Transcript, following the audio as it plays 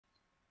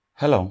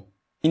Hello,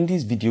 in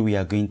this video we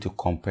are going to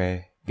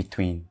compare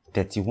between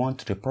 31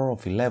 to the power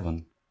of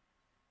 11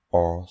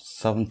 or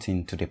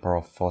 17 to the power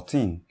of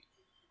 14,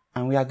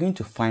 and we are going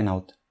to find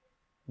out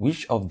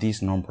which of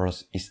these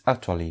numbers is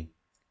actually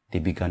the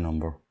bigger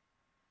number.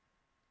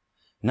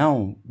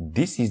 Now,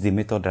 this is the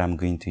method that I'm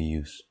going to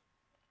use.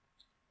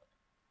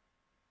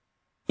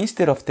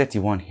 Instead of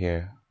 31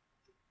 here,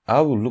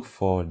 I will look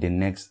for the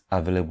next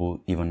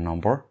available even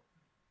number,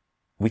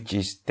 which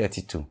is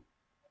 32.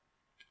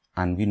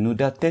 And we know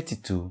that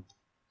 32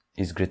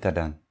 is greater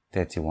than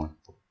 31.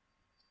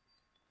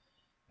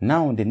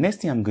 Now, the next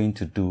thing I'm going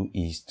to do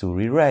is to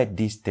rewrite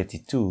this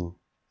 32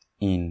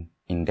 in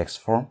index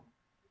form,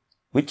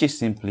 which is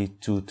simply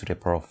 2 to the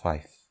power of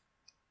 5.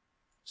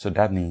 So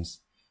that means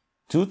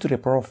 2 to the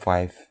power of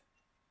 5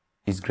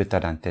 is greater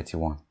than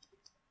 31.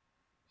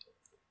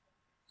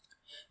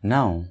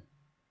 Now,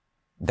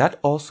 that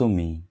also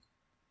means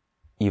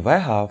if I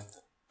have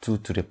 2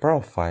 to the power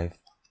of 5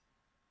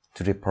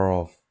 to the power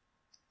of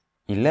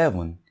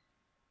 11,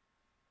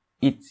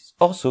 it's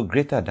also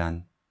greater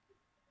than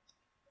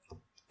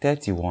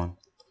 31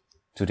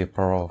 to the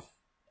power of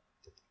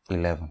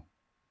 11.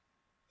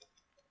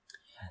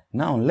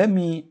 Now let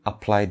me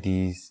apply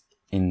this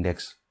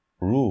index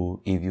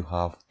rule. If you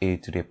have a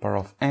to the power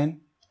of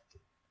n,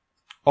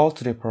 all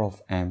to the power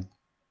of m,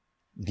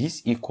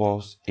 this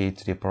equals a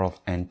to the power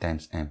of n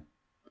times m.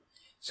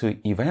 So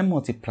if I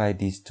multiply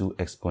these two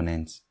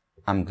exponents,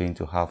 I'm going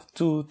to have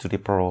 2 to the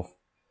power of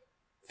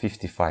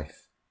 55.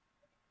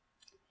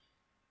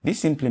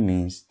 This simply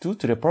means 2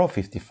 to the power of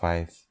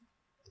 55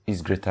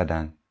 is greater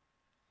than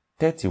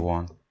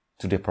 31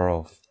 to the power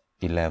of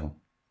 11.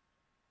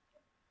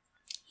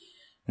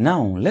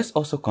 Now, let's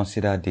also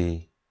consider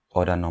the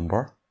other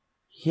number.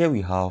 Here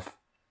we have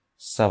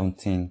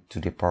 17 to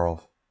the power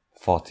of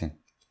 14.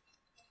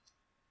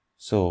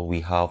 So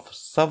we have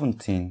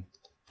 17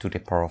 to the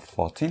power of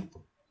 14.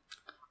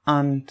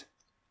 And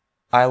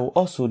I will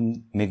also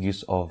make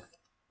use of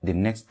the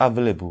next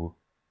available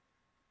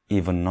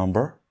even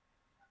number,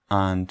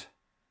 and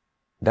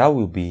that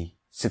will be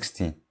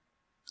 16,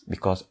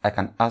 because I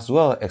can as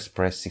well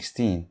express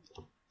 16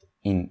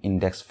 in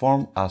index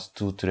form as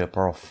 2 to the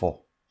power of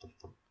 4.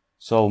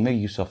 So I'll make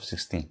use of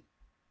 16.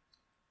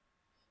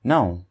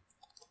 Now,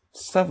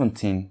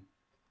 17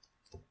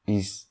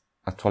 is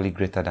actually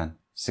greater than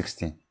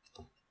 16,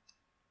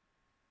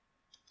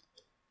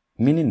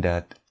 meaning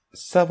that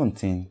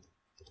 17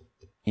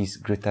 is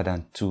greater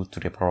than 2 to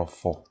the power of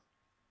 4.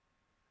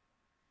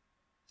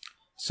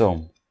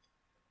 So,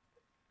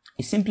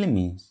 it simply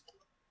means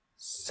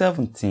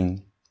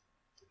 17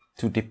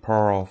 to the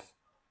power of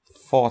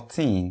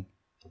 14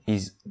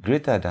 is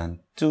greater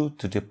than 2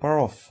 to the power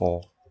of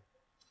 4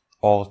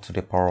 all to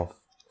the power of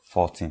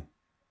 14.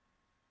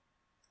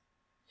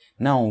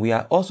 Now we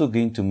are also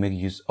going to make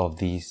use of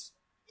this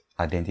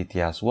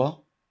identity as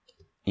well.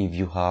 If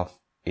you have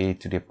a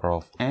to the power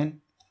of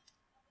n,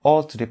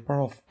 all to the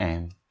power of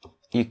m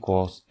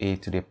equals a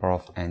to the power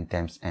of n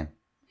times m.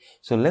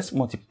 So let's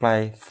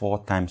multiply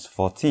 4 times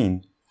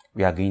 14.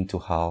 We are going to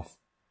have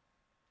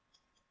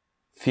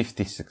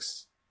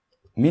 56,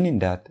 meaning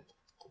that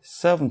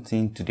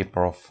 17 to the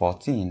power of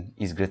 14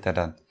 is greater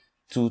than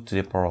 2 to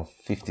the power of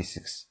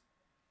 56.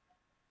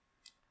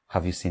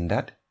 Have you seen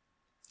that?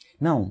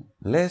 Now,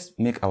 let's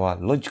make our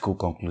logical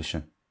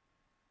conclusion.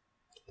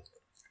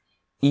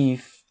 Let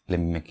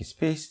me make a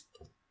space,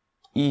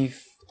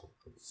 if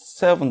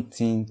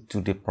 17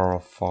 to the power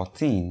of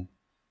 14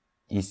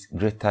 is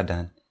greater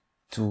than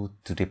 2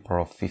 to the power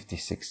of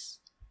 56.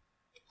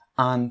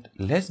 And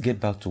let's get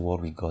back to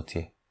what we got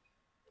here.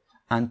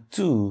 And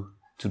 2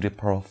 to the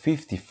power of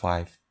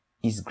 55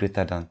 is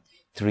greater than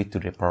 3 to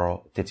the power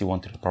of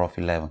 31 to the power of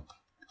 11.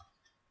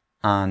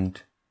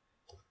 And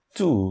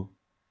 2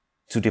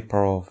 to the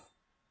power of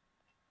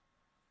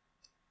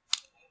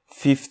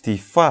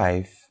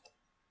 55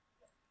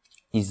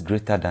 is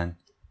greater than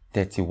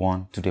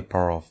 31 to the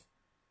power of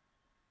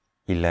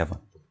 11.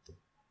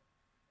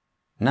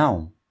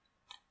 Now,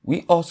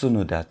 we also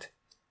know that,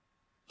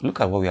 look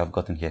at what we have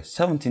gotten here.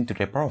 17 to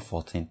the power of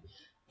 14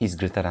 is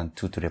greater than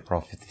 2 to the power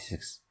of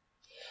 56.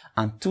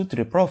 And 2 to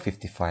the power of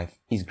 55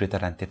 is greater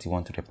than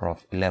 31 to the power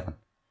of 11.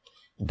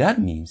 That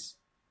means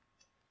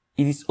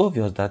it is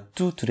obvious that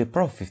 2 to the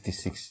power of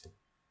 56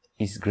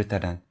 is greater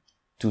than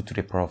 2 to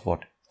the power of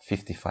what?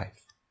 55.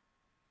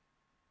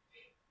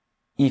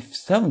 If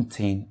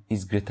 17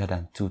 is greater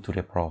than 2 to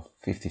the power of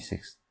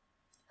 56,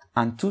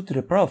 and 2 to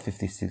the power of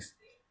 56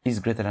 is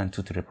greater than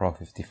 2 to the power of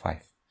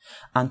 55,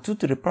 and 2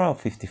 to the power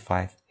of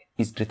 55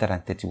 is greater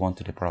than 31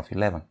 to the power of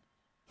 11,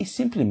 it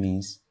simply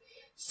means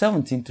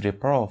 17 to the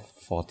power of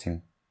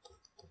 14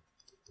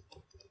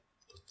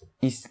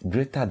 is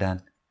greater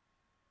than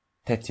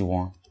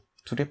 31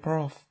 to the power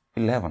of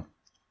 11.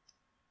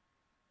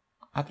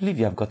 I believe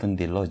you have gotten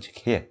the logic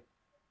here.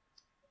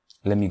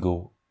 Let me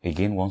go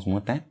again once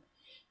more time.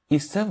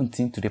 If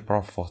 17 to the power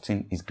of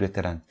 14 is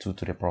greater than 2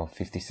 to the power of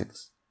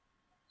 56,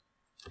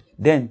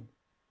 then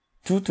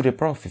 2 to the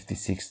power of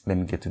 56, let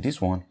me get to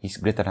this one, is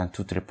greater than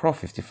 2 to the power of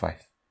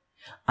 55.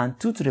 And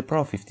 2 to the power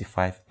of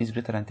 55 is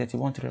greater than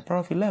 31 to the power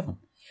of 11.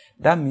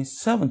 That means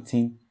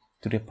 17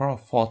 to the power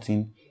of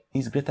 14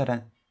 is greater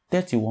than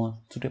 31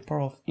 to the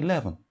power of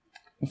 11.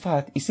 In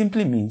fact, it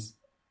simply means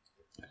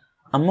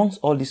amongst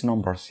all these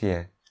numbers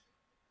here,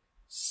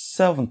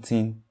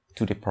 17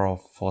 to the power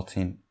of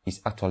 14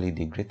 is actually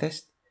the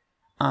greatest,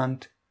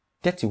 and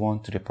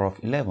 31 to the power of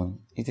 11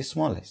 is the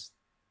smallest.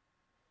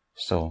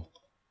 So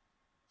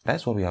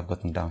that's what we have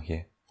gotten down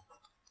here.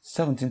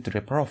 17 to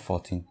the power of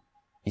 14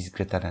 is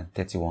greater than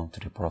 31 to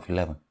the power of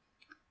 11.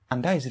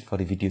 And that is it for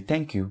the video.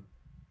 Thank you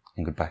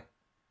and goodbye.